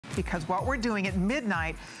because what we're doing at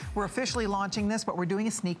midnight, we're officially launching this, but we're doing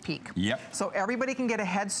a sneak peek. Yep. So everybody can get a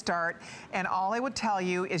head start, and all I would tell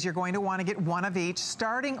you is you're going to want to get one of each,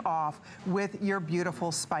 starting off with your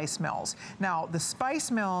beautiful spice mills. Now, the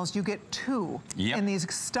spice mills, you get two in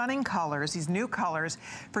these stunning colors, these new colors,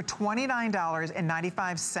 for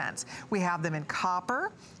 $29.95. We have them in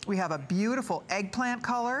copper, we have a beautiful eggplant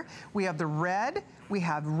color, we have the red, we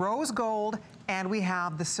have rose gold, and we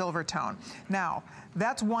have the silver tone. Now,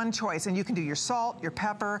 that's one choice, and you can do your salt, your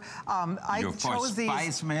pepper. I chose these.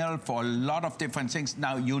 Spice mill, for a lot of different things.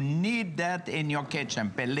 Now, you need that in your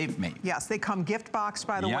kitchen, believe me. Yes, they come gift boxed,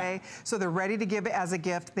 by the way, so they're ready to give as a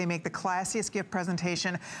gift. They make the classiest gift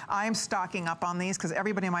presentation. I am stocking up on these because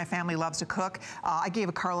everybody in my family loves to cook. I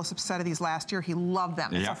gave Carlos a set of these last year. He loved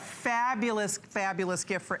them. It's a fabulous, fabulous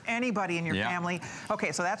gift for anybody in your family.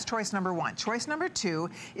 Okay, so that's choice number one. Choice number two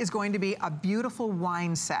is going to be a beautiful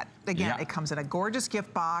wine set. Again, it comes in a gorgeous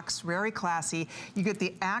gift box, very classy. You get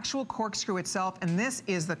the actual corkscrew itself, and this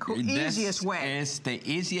is the easiest way. This is the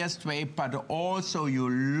easiest way, but also you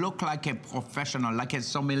look like a professional, like a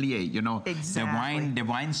sommelier, you know. Exactly. The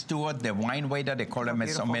wine steward, the wine waiter, they call him a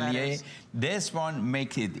sommelier. This one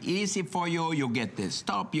makes it easy for you. You get the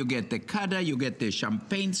stop, you get the cutter, you get the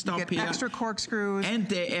champagne stop here. You get extra corkscrews. And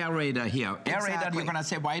the aerator here. Aerator, you're gonna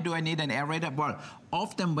say, why do I need an aerator? Well,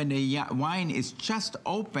 often when the wine is just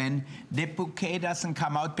open, the bouquet doesn't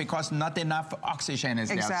come out because not enough oxygen is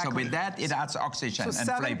there. So with that, it adds oxygen and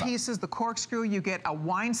flavor. So 7 pieces, the corkscrew, you get a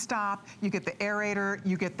wine stop, you get the aerator,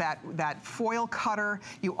 you get that foil cutter,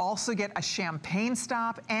 you also get a champagne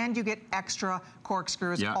stop, and you get extra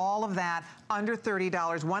corkscrews, all of that under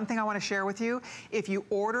 $30. One thing I want to share with you, if you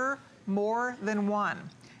order more than one,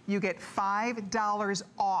 you get $5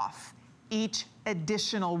 off each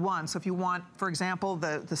additional one. So if you want, for example,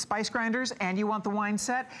 the spice grinders and you want the wine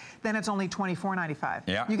set, then it's only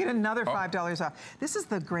 $24.95. You get another $5 off. This is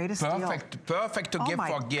the greatest deal. Perfect to give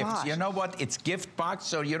for gifts. You know what? It's gift box,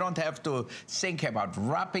 so you don't have to think about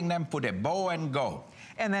wrapping them, put a bow and go.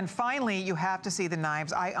 And then finally, you have to see the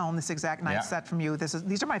knives. I own this exact knife set from you.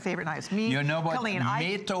 These are my favorite knives. You know what? Colleen,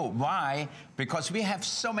 me too. Why? Because we have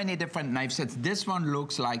so many different knife sets. This one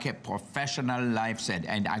looks like a professional knife set.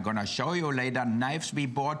 And I'm going to show you later knives we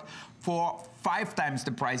bought for 5 times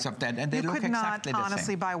the price of that, and they look exactly the same. You could not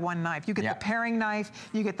honestly buy one knife. You get the paring knife,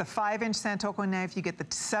 you get the 5-inch Santoku knife, you get the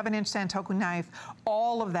 7-inch Santoku knife,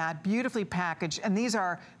 all of that beautifully packaged, and these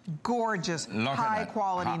are gorgeous,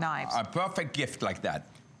 high-quality knives. A perfect gift like that.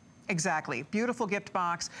 Exactly. Beautiful gift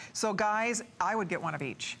box. So guys, I would get one of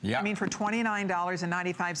each. I mean, for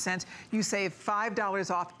 $29.95, you save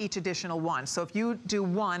 $5 off each additional one. So if you do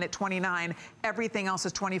one at $29, everything else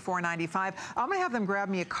is $24.95. I'm gonna have them grab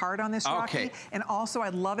me a card on this, Rocky. And also,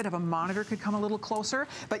 I'd love it if a monitor could come a little closer.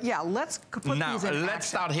 But yeah, let's put these in action. Let's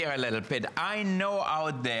start here a little bit. I know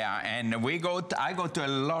out there, and I go to a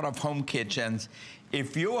lot of home kitchens.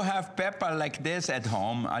 If you have pepper like this at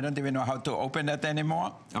home, I don't even know how to open that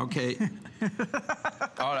anymore. Okay.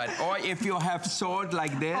 All right. Or if you have salt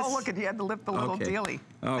like this. Oh, look, you had to lift the little dealie.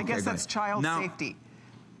 I guess that's child safety.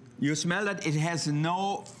 You smell that? It has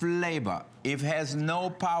no flavor. It has no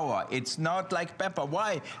power. It's not like pepper.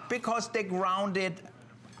 Why? Because they ground it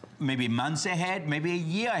maybe months ahead, maybe a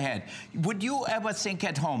year ahead. Would you ever think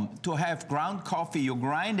at home to have ground coffee, you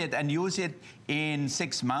grind it and use it in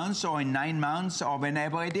 6 months or in 9 months or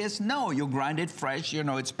whenever it is? No, you grind it fresh, you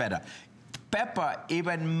know it's better. Pepper,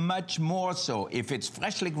 even much more so. If it's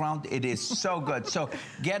freshly ground, it is so good. So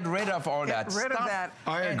get rid of all that stuff. Get rid of that.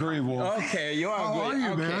 I agree, Wolf. Okay, you are good. How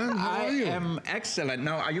are you, man? How are you? I am excellent.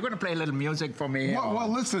 Now, are you going to play a little music for me? Well,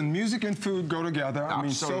 listen, music and food go together. I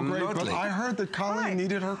mean, so great. But I heard that Colleen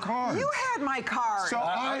needed her card. You had my card. So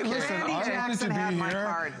listen, I wanted to be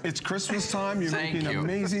here. It's Christmas time. You're making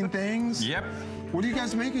amazing things. Yep. What are you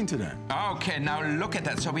guys making today? Okay, now look at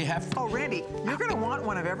that. So we have... Oh, Randy, you're going to want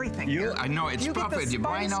one of everything. I know, it's perfect. You get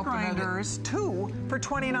the spice grinders, 2 for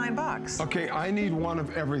 $29. Okay, I need one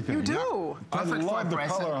of everything. You do. I love the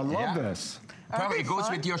color. I love this. Perfect. It goes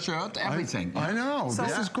with your shirt, everything. I know. So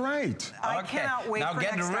this is great. I cannot wait for next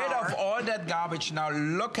hour. Now get rid of all that garbage. Now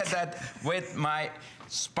look at that with my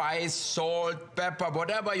spice, salt, pepper,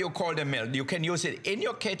 whatever you call the mill. You can use it in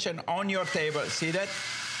your kitchen, on your table. See that?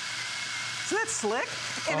 Isn't that slick?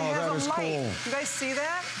 And it has a light. Cool. You guys see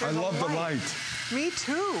that? I love the light. Me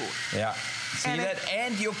too. Yeah. See that?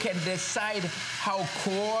 And you can decide how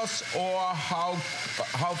coarse or how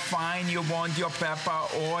fine you want your pepper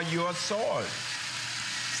or your salt.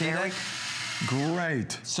 See that?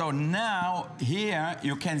 Great. So now here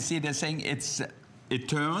you can see the thing. It's it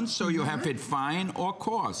turns, so you have it fine or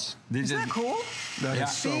coarse. Isn't that cool? That is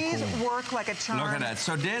so These cool. work like a charm. Look at that.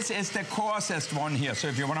 So this is the coarsest one here. So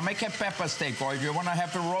if you want to make a pepper steak or if you want to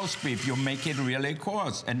have a roast beef, you make it really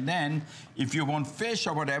coarse. And then if you want fish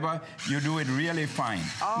or whatever, you do it really fine.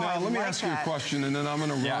 Oh, now, let me ask you a question, and then I'm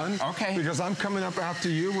going to run. Okay. Because I'm coming up after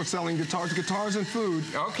you. We're selling guitars and food.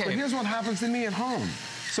 Okay. But here's what happens to me at home.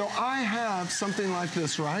 So I have something like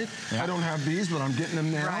this, right? Yeah. I don't have these, but I'm getting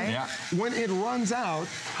them now. Right. Yeah. When it runs out,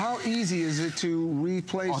 how easy is it to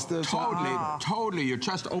replace the... Totally. You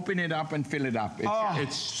just open it up and fill it up.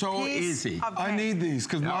 It's so easy. I need these,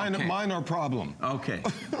 because mine are a problem. Okay.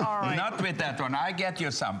 All right. Not with that one. I get you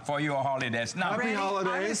some for your holidays. Now, Happy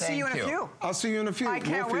holidays. I'm going to see you in a few. I'll see you in a few. I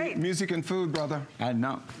can't Wolfie, wait. Music and food, brother. I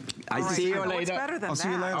know. I All right, see you what's later. better than I'll see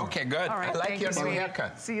you that? later. Okay, good. All right, I like thank your you, new sweetie.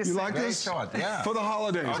 haircut. See you You soon. like Very this? short, yeah. For the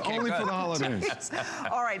holidays. Okay, Only good. for the holidays.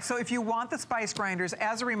 All right, so if you want the spice grinders,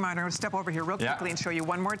 as a reminder, I'm going to step over here real quickly and show you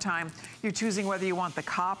one more time. You're choosing whether you want the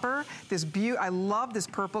copper, this I love this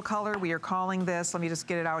purple color. We are calling this, let me just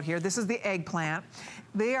get it out here. This is the eggplant.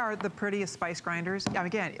 They are the prettiest spice grinders.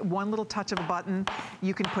 Again, one little touch of a button.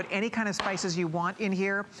 You can put any kind of spices you want in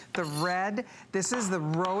here. The red, this is the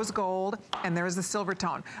rose gold, and there's the silver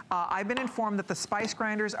tone. I've been informed that the spice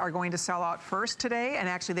grinders are going to sell out first today, and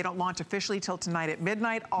actually they don't launch officially till tonight at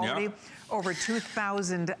midnight. Already over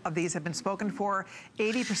 2,000 of these have been spoken for.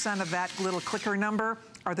 80% of that little clicker number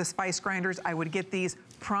are the spice grinders. I would get these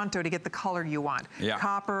pronto to get the color you want.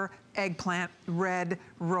 Copper, eggplant, red,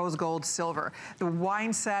 rose gold, silver. The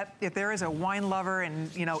wine set, if there is a wine lover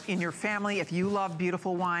and in your family, if you love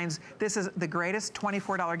beautiful wines, this is the greatest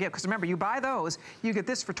 $24 gift. Because remember, you buy those, you get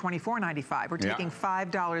this for $24.95. We're taking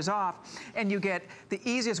 $5 off, and you get the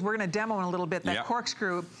easiest. We're going to demo in a little bit that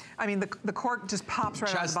corkscrew. I mean, the cork just pops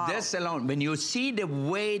right out of the bottle. Just this alone, when you see the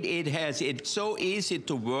weight it has, it's so easy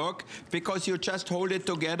to work because you just hold it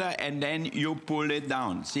together and then you pull it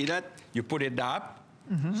down. See that? You put it up.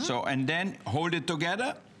 So, and then hold it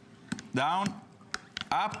together, down,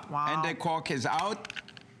 up, and the cork is out.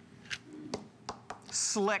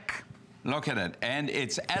 Slick. Look at it, and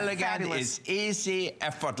it's elegant, Fabulous. it's easy,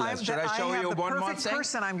 effortless. Should I show you one more thing? I have the perfect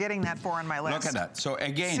person I'm getting that for on my list. Look at that. So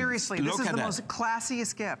again, seriously, this is the most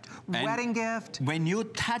classiest gift. And wedding gift. When you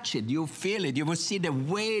touch it, you feel it. You will see the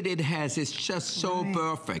weight it has. It's just so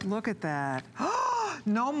perfect. Look at that.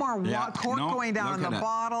 No more cork going down in the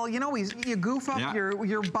bottle. You know, you goof up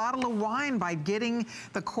your bottle of wine by getting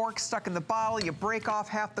the cork stuck in the bottle. You break off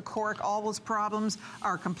half the cork. All those problems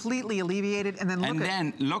are completely alleviated. And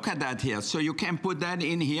then look at that here. So you can put that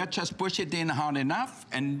in here. Just push it in hard enough.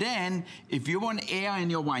 And then if you want air in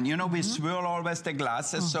your wine, you know, we swirl always the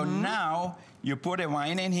glasses. So now you put a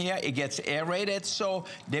wine in here, it gets aerated, so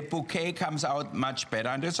the bouquet comes out much better.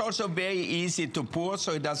 And it's also very easy to pour,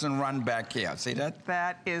 so it doesn't run back here. See that?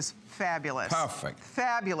 That is fabulous. Perfect.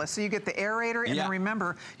 Fabulous. So you get the aerator, and then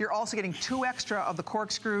remember, you're also getting 2 extra of the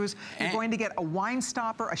corkscrews. You're going to get a wine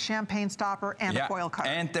stopper, a champagne stopper, and a foil cutter.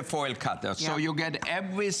 And the foil cutter. So you get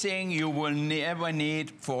everything you will ever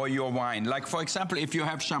need for your wine. Like, for example, if you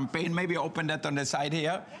have champagne, maybe open that on the side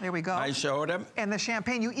here. There we go. I show them. And the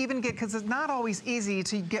champagne, you even get, because it's not always easy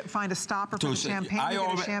to find a stopper for the champagne. I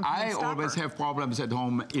always have problems at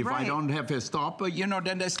home if I don't have a stopper. You know,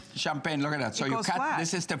 then there's champagne. Look at that. So you cut. Flat.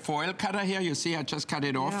 This is the foil cutter here. You see, I just cut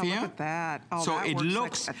it off here. Look at that. Oh, so that it works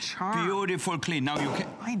looks like a charm. beautiful, clean. Now you can.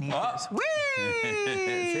 I need this.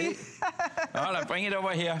 Whee! See? All right, bring it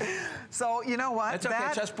over here. So you know what? It's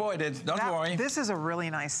okay. Just pour it. Don't worry. This is a really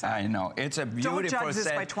nice set. I know. It's a beautiful set. Don't judge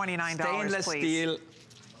this by $29, Stainless please. steel.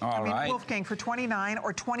 All right. Wolfgang, for $29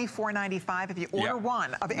 or $24.95, if you order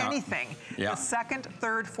one of anything, the second,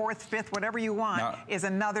 third, fourth, fifth, whatever you want, is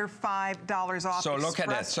another $5 off. So look at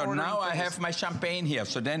that. So now I have my champagne here.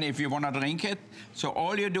 So then if you want to drink it, so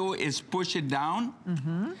all you do is push it down,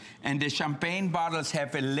 and the champagne bottles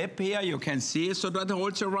have a lip here. You can see it, so that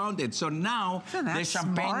holds around it. So now the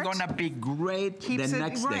champagne gonna be great the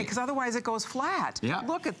next day. Right, because otherwise it goes flat.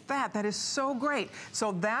 Look at that. That is so great.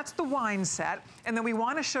 So that's the wine set, and then we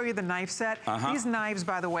want to show you the knife set. These knives,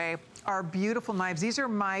 by the way, are beautiful knives. These are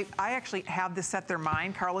I actually have this set. They're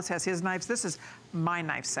mine. Carlos has his knives. This is my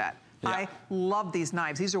knife set. I love these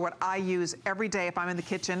knives. These are what I use every day if I'm in the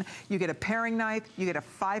kitchen. You get a paring knife, you get a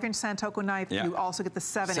 5-inch Santoku knife, you also get the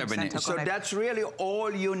 7-inch Santoku knife. So that's really all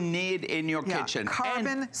you need in your kitchen.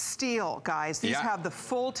 Carbon steel, guys. These have the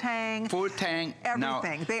full tang. Full tang.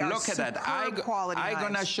 Everything. Now, they are look at that. quality knives.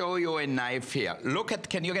 I'm gonna show you a knife here. Look at,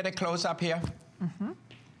 can you get a close up here?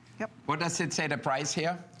 Yep. What does it say the price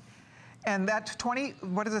here? And that 20,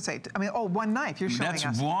 what does it say? I mean, one knife you're showing us.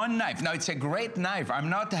 That's one knife. Now, it's a great knife. I'm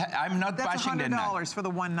not bashing the knife. That's $100 for the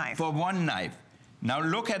one knife. For one knife. Now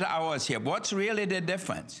look at ours here. What's really the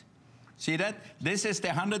difference? See that? This is the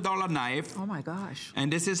 $100 knife. Oh my gosh.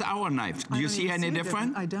 And this is our knife. Do you see any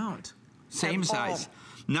difference? I don't. Same size.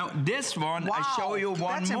 Now this one, I show you one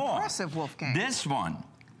more. That's impressive, Wolfgang. This one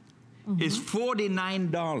is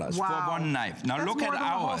 $49 for one knife. Now look at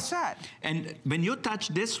ours. And when you touch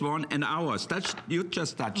this one and ours, you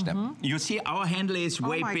just touch them. You see our handle is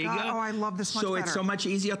way bigger. God. Oh, I love this much better. So it's so much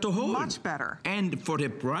easier to hold. Much better. And for the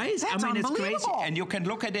price, That's I mean, it's crazy. And you can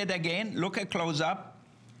look at it again. Look at close up.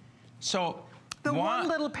 So the one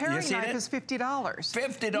little paring knife is $50.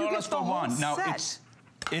 $50 for one. Now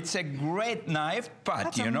it's a great knife,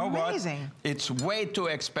 but you know what? It's way too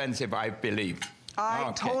expensive, I believe.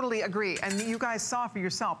 I totally agree. And you guys saw for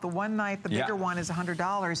yourself, the one knife, the bigger one is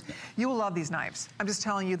 $100. You will love these knives. I'm just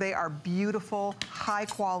telling you, they are beautiful, high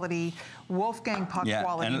quality, Wolfgang puck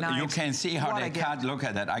quality knives. You can see how they cut. Look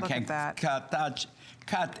at that. I can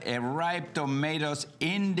cut a ripe tomatoes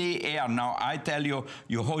in the air. Now, I tell you,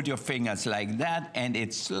 you hold your fingers like that, and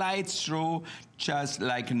it slides through just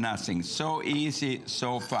like nothing. So easy,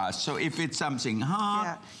 so fast. So if it's something hard...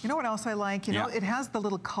 Yeah. You know what else I like? You know, it has the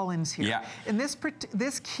little cullens here. Yeah. And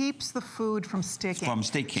this keeps the food from sticking. From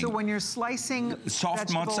sticking. So when you're slicing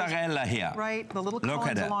soft mozzarella here. Right, the little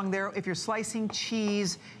cullens along there. If you're slicing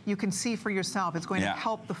cheese, you can see for yourself. It's going to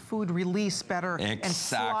help the food release better and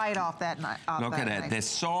slide off that knife. Look at that. The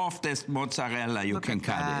softest mozzarella you can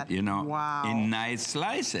cut it, you know, in nice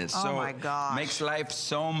slices. Oh my gosh. Makes life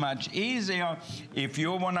so much easier. If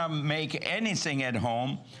you want to make anything at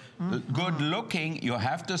home, good looking, you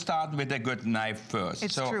have to start with a good knife first.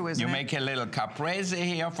 It's true, isn't it? You make a little caprese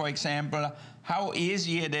here, for example. How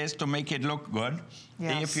easy it is to make it look good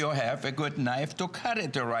if you have a good knife to cut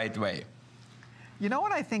it the right way. You know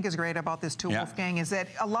what I think is great about this too, Wolfgang, is that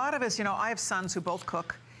a lot of us, you know, I have sons who both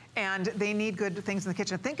cook, and they need good things in the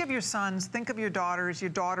kitchen. Think of your sons, think of your daughters, your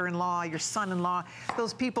daughter-in-law, your son-in-law,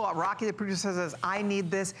 those people, Rocky the producer says, I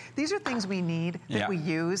need this. These are things we need, that we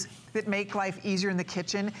use, that make life easier in the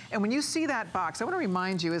kitchen. And when you see that box, I want to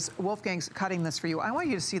remind you, as Wolfgang's cutting this for you, I want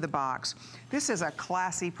you to see the box. This is a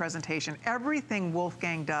classy presentation. Everything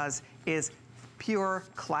Wolfgang does is pure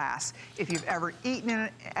class. If you've ever eaten in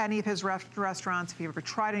any of his restaurants, if you've ever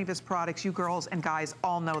tried any of his products, you girls and guys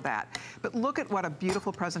all know that. But look at what a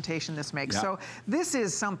beautiful presentation this makes. So this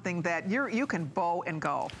is something that you can bow and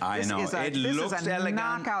go. I know. This is a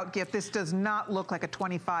knockout gift. This does not look like a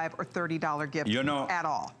 $25 or $30 gift at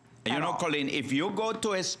all. You know, Colleen, if you go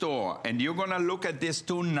to a store and you're going to look at these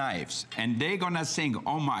two knives and they're going to think,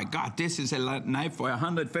 oh my God, this is a knife for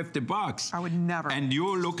 $150. I would never. And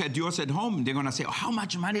you look at yours at home, they're going to say, oh, how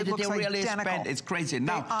much money did they really spend? It's crazy.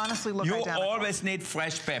 Now, they honestly look identical. You always need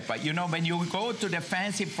fresh pepper. You know, when you go to the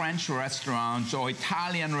fancy French restaurants or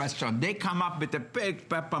Italian restaurants, they come up with a big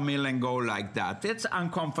pepper mill and go like that. It's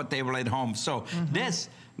uncomfortable at home. So this...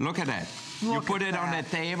 Look at that. You put it on the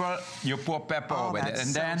table, you pour pepper over it, and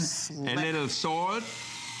then a little salt,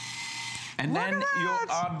 and then you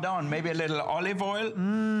are done. Maybe a little olive oil.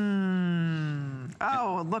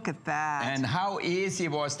 Oh, look at that. And how easy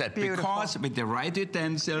was that? Beautiful. Because with the right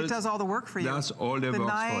utensils, it does all the work for you. Does all the work for you.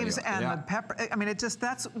 The knives and the pepper. I mean,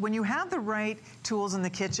 that's when you have the right tools in the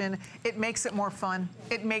kitchen, it makes it more fun.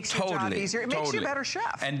 It makes your job easier. It makes you a better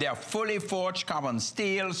chef. And they're fully forged carbon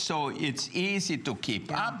steel, so it's easy to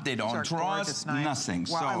keep up. They don't rust, nothing.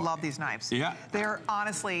 Well, I love these knives. Yeah. They're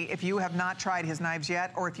honestly, if you have not tried his knives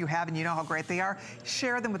yet, or if you have and you know how great they are,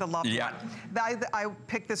 share them with a loved one. I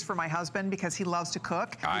picked this for my husband because he loves to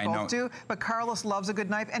cook. We both do. But Carlos loves a good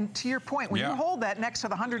knife. And to your point, when you hold that next to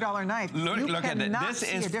the $100 knife, look at it. This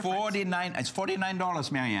is $49. It's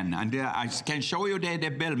 $49, Marianne. And I can show you the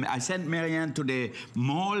bill. I sent Marianne to the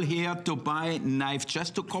mall here to buy knives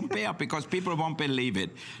just to compare because people won't believe it.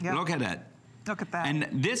 Look at that. Look at that. And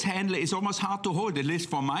this handle is almost hard to hold, at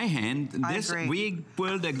least for my hand. We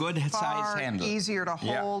build a good size handle. Easier to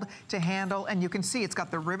hold, to handle, and you can see it's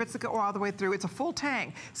got the rivets that go all the way through. It's a full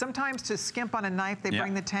tang. Sometimes to skimp on a knife, they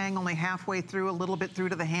bring the tang only halfway through, a little bit through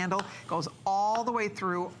to the handle. Goes all the way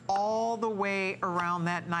through, all the way around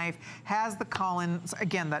that knife. Has the Collins,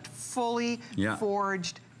 again, that fully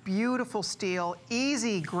forged, beautiful steel,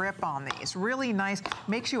 easy grip on these. Really nice.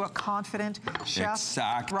 Makes you a confident chef.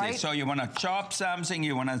 Exactly. Right? So you want to chop something,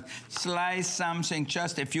 you want to slice something,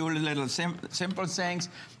 just a few little simple things.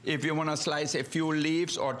 If you want to slice a few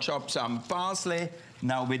leaves or chop some parsley,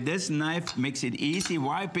 Now with this knife makes it easy.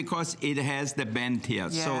 Why? Because it has the bend here.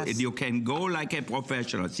 Yes. So you can go like a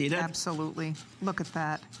professional. See that? Absolutely. Look at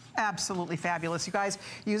that. Absolutely fabulous. You guys,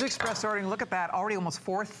 use express ordering. Look at that. Already almost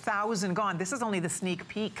 4,000 gone. This is only the sneak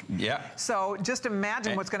peek. Yeah. So just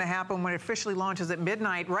imagine what's going to happen when it officially launches at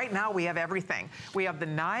midnight. Right now, we have everything. We have the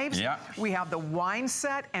knives. Yeah. We have the wine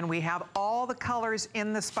set. And we have all the colors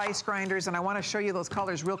in the spice grinders. And I want to show you those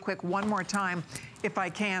colors real quick one more time, if I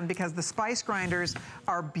can, because the spice grinders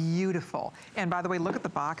are beautiful. And by the way, look at the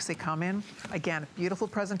box they come in. Again, beautiful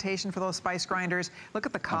presentation for those spice grinders. Look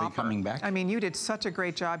at the copper. Are they coming back? I mean, you did such a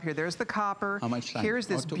great job here. There's the copper. How much time? Here's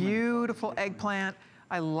this beautiful eggplant.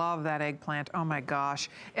 I love that eggplant. Oh my gosh.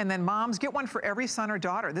 And then moms, get one for every son or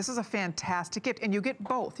daughter. This is a fantastic gift. And you get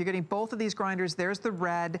both. You're getting both of these grinders. There's the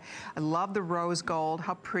red. I love the rose gold.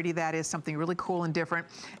 How pretty that is. Something really cool and different.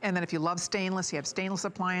 And then if you love stainless, you have stainless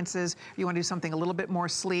appliances. You want to do something a little bit more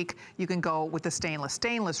sleek, you can go with the stainless.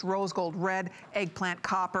 Stainless, rose gold, red, eggplant,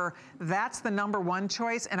 copper. That's the #1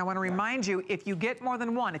 choice. And I want to remind you, if you get more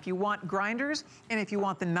than one, if you want grinders and if you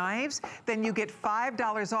want the knives, then you get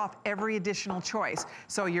 $5 off every additional choice.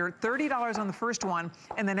 So you're $30 on the first one,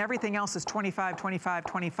 and then everything else is $25, $25,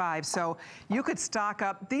 $25. So you could stock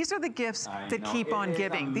up. These are the gifts that keep on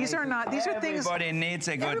giving. These are not, these are things. Everybody needs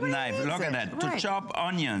a good knife. Look at that. Right. To chop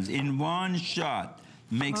onions in one shot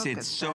makes it so